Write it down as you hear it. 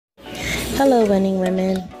Hello winning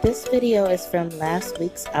women, this video is from last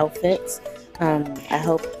week's outfits. I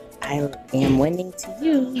hope I am winning to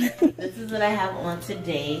you. This is what I have on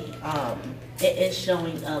today. It is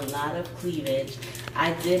showing a lot of cleavage.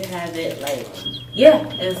 I did have it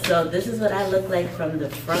and so this is what I look like from the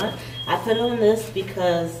front. I put on this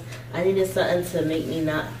because I needed something to make me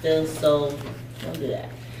not feel so, don't do that,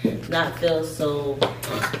 not feel so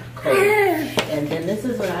cold. And then this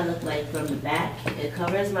is what I look like from the back. It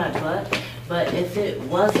covers my butt, but if it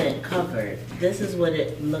wasn't covered, this is what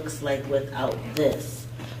it looks like without this.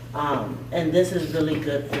 And this is really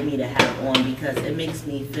good for me to have on because it makes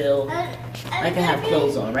me feel like I have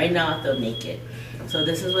clothes on. Right now I feel naked. So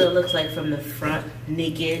this is what it looks like from the front,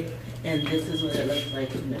 naked, and this is what it looks like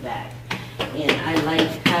from the back. And I like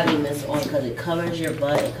having this on because it covers your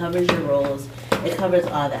butt, it covers your rolls, it covers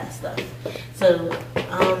all that stuff. So,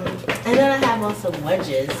 and then I have on some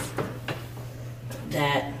wedges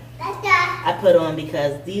that I put on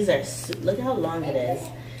because these are, look how long it is.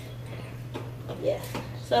 Yeah.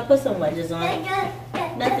 So I put some wedges on.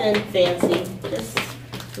 Nothing fancy, just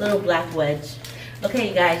a little black wedge. Okay,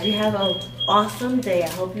 you guys, you have an awesome day. I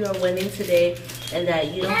hope you are winning today and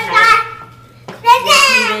that you don't have your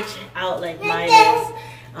cleavage out like mine is.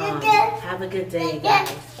 Have a good day,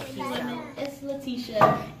 guys. It's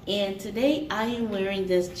Letitia, and today I am wearing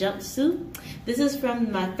this jumpsuit. This is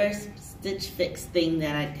from my first Stitch Fix thing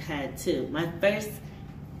that I had too. My first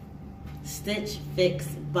Stitch Fix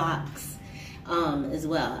box as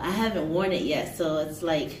well. I haven't worn it yet, so it's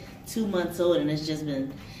like 2 months old and it's just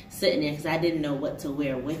been sitting there because I didn't know what to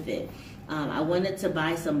wear with it. I wanted to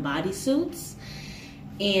buy some bodysuits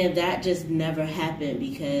and that just never happened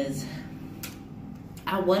because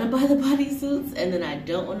I want to buy the bodysuits and then I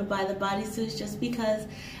don't want to buy the bodysuits just because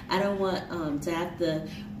I don't want to have to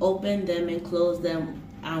open them and close them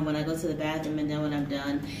when I go to the bathroom and then when I'm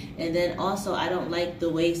done. And then also I don't like the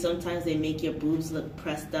way sometimes they make your boobs look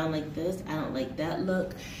pressed down like this. I don't like that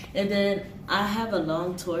look. And then I have a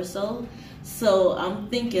long torso, so I'm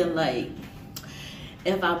thinking like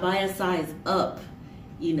if I buy a size up,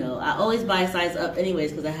 you know, I always buy a size up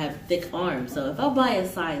anyways because I have thick arms. So if I buy a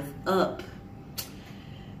size up,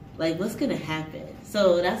 like what's gonna happen?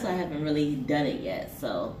 So that's why I haven't really done it yet.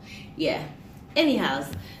 So yeah, anyhow,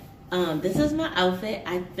 this is my outfit.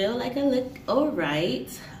 I feel like I look all right.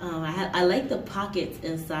 I like the pockets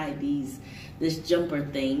inside this jumper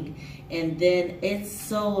thing, and then it's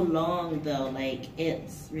so long though, like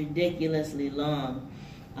it's ridiculously long.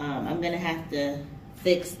 I'm gonna have to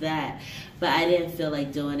fix that, but I didn't feel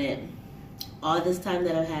like doing it. All this time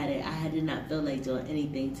that I've had it, I did not feel like doing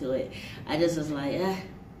anything to it. I just was like,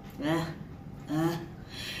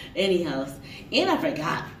 anyhow, and I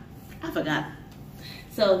forgot.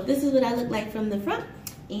 So this is what I look like from the front,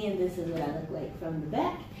 and this is what I look like from the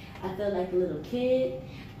back. I feel like a little kid.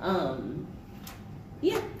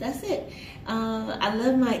 Yeah, that's it. I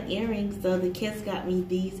love my earrings though. The kids got me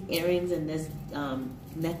these earrings and this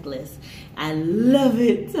necklace. I love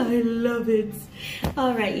it. I love it.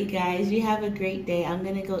 All right, you guys, you have a great day. I'm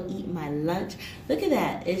gonna go eat my lunch. Look at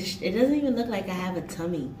that. It doesn't even look like I have a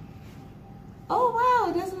tummy. Oh wow,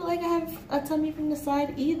 it doesn't look like I have a tummy from the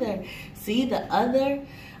side either. See, the other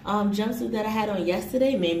jumpsuit that I had on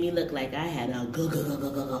yesterday made me look like I had a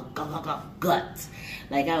gut.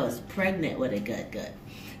 Like I was pregnant with a gut.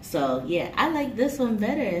 So yeah, I like this one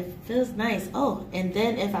better. It feels nice. Oh, and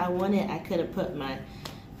then if I wanted, I could have put my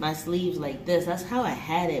sleeves like this. That's how I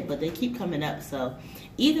had it, but they keep coming up. So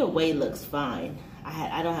either way looks fine.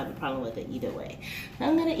 I don't have a problem with it either way.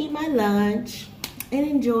 I'm gonna eat my lunch and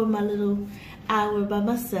enjoy my little hour by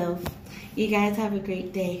myself. You guys have a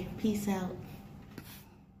great day. Peace out.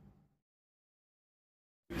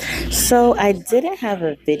 So I didn't have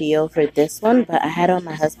a video for this one, but I had on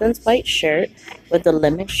my husband's white shirt with a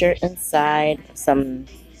lemon shirt inside, some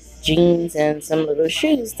jeans, and some little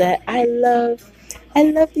shoes that I love. I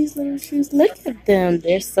love these little shoes. Look at them.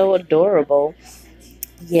 They're so adorable.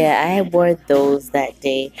 Yeah, I wore those that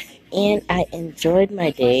day, and I enjoyed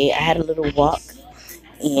my day. I had a little walk,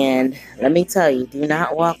 and let me tell you, do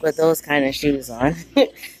not walk with those kind of shoes on.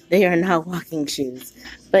 They are not walking shoes.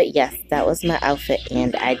 But yes, that was my outfit,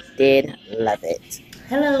 and I did love it.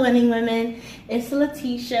 Hello, winning women. It's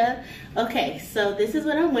Letitia. Okay, so this is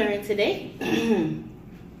what I'm wearing today.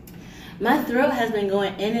 My throat has been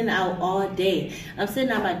going in and out all day. I'm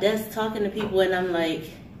sitting at my desk talking to people, and I'm like,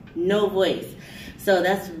 no voice. So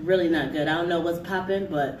that's really not good. I don't know what's popping,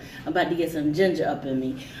 but I'm about to get some ginger up in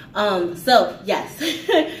me. So yes,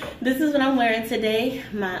 this is what I'm wearing today.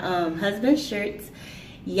 My husband's shirts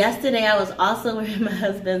Yesterday, I was also wearing my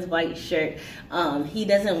husband's white shirt. He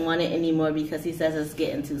doesn't want it anymore because he says it's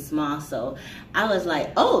getting too small. So I was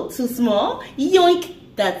like, oh, too small? Yoink!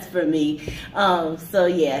 That's for me. So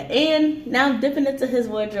yeah, and now I'm dipping into his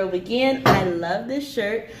wardrobe again. I love this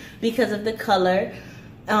shirt because of the color.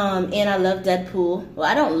 And I love Deadpool. Well,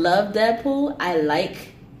 I don't love Deadpool. I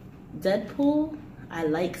like Deadpool. I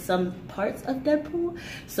like some parts of Deadpool.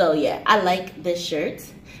 So yeah, I like this shirt.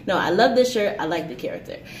 No, I love this shirt. I like the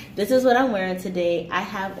character. This is what I'm wearing today. I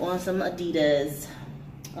have on some Adidas.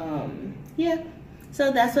 Yeah. So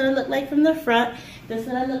that's what I look like from the front. This is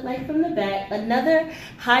what I look like from the back. Another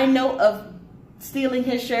high note of stealing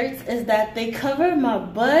his shirts is that they cover my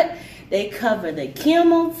butt. They cover the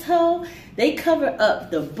camel toe. They cover up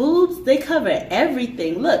the boobs. They cover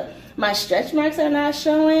everything. Look, my stretch marks are not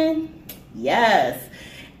showing. Yes,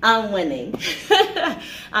 I'm winning.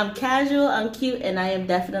 I'm casual, I'm cute, and I am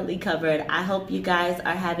definitely covered. I hope you guys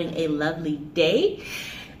are having a lovely day.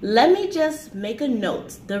 Let me just make a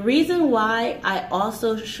note. The reason why I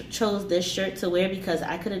also chose this shirt to wear, because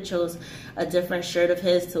I could have chose a different shirt of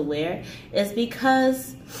his to wear, is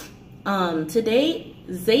because today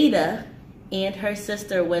Zeta and her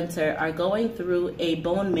sister Winter are going through a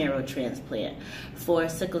bone marrow transplant for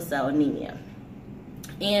sickle cell anemia.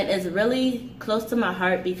 And it's really close to my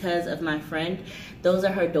heart because of my friend. Those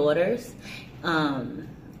are her daughters.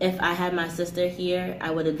 If I had my sister here,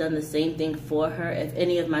 I would have done the same thing for her. If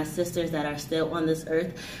any of my sisters that are still on this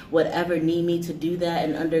earth would ever need me to do that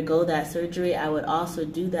and undergo that surgery, I would also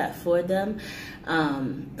do that for them.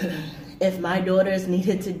 If my daughters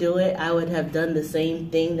needed to do it, I would have done the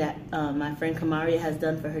same thing that my friend Kamaria has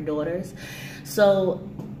done for her daughters. So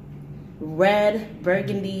red,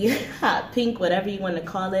 burgundy, hot pink, whatever you want to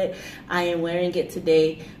call it, I am wearing it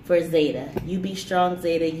today for Zeta. You be strong,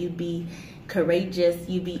 Zeta. You be courageous.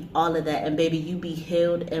 You be all of that. And baby, you be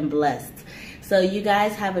healed and blessed. So you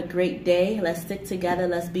guys have a great day. Let's stick together.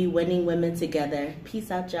 Let's be winning women together.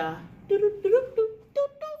 Peace out, y'all.